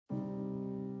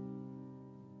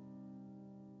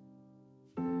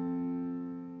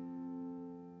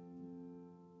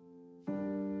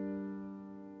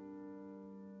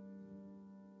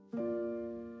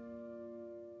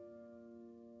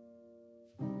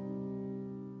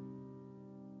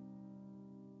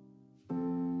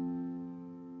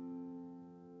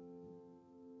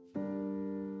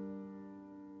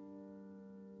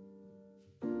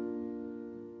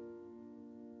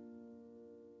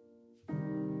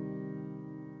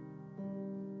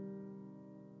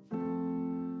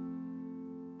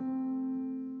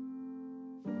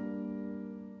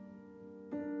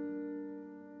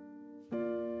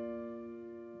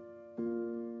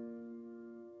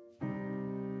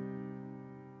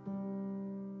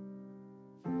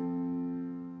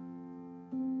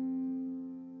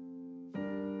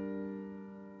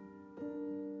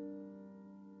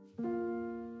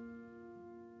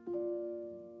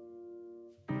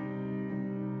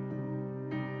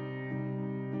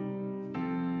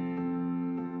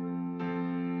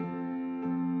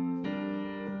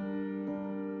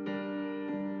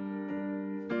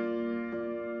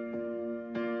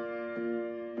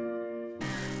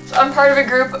I'm part of a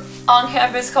group on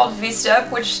campus called VSTEP,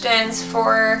 which stands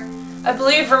for, I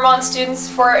believe, Vermont Students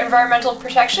for Environmental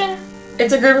Protection.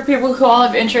 It's a group of people who all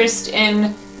have interest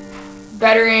in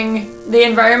bettering the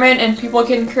environment, and people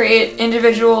can create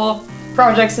individual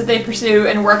projects that they pursue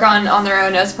and work on their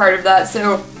own as part of that.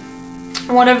 So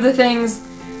one of the things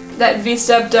that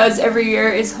VSTEP does every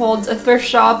year is holds a thrift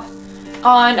shop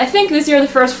on, I think this year, the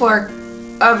first floor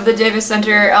of the Davis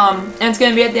Center, and it's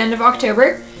going to be at the end of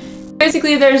October.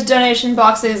 Basically, there's donation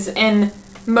boxes in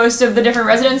most of the different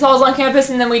residence halls on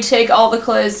campus, and then we take all the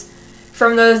clothes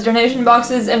from those donation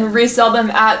boxes and resell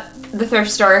them at the thrift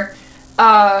store.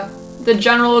 The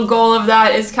general goal of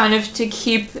that is kind of to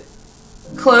keep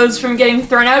clothes from getting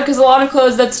thrown out, because a lot of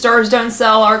clothes that stores don't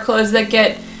sell are clothes that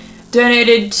get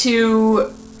donated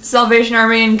to Salvation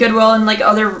Army and Goodwill and like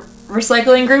other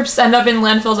recycling groups, end up in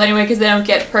landfills anyway because they don't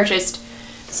get purchased.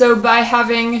 So by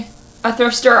having a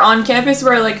thrift store on campus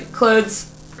where like clothes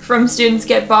from students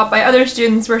get bought by other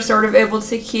students, we're sort of able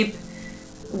to keep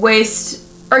waste,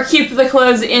 or keep the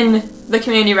clothes in the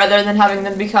community rather than having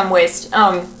them become waste.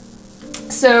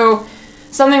 So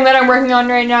something that I'm working on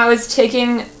right now is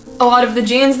taking a lot of the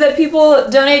jeans that people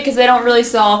donate, because they don't really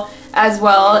sell as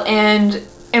well, and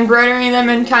embroidering them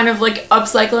and kind of like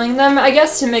upcycling them, I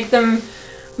guess, to make them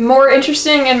more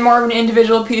interesting and more of an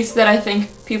individual piece that I think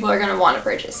people are going to want to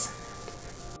purchase.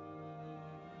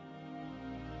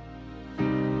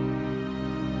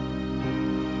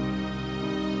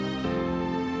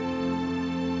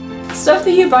 Stuff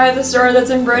that you buy at the store that's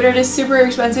embroidered is super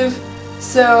expensive,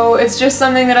 so it's just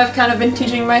something that I've kind of been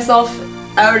teaching myself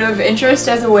out of interest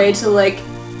as a way to like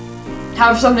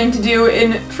have something to do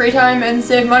in free time and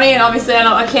save money. And obviously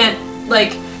I can't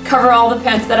like cover all the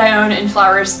pants that I own in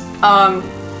flowers,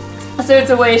 so it's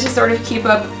a way to sort of keep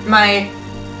up my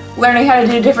learning how to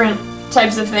do different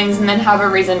types of things and then have a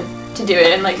reason to do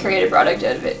it and like create a product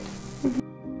out of it.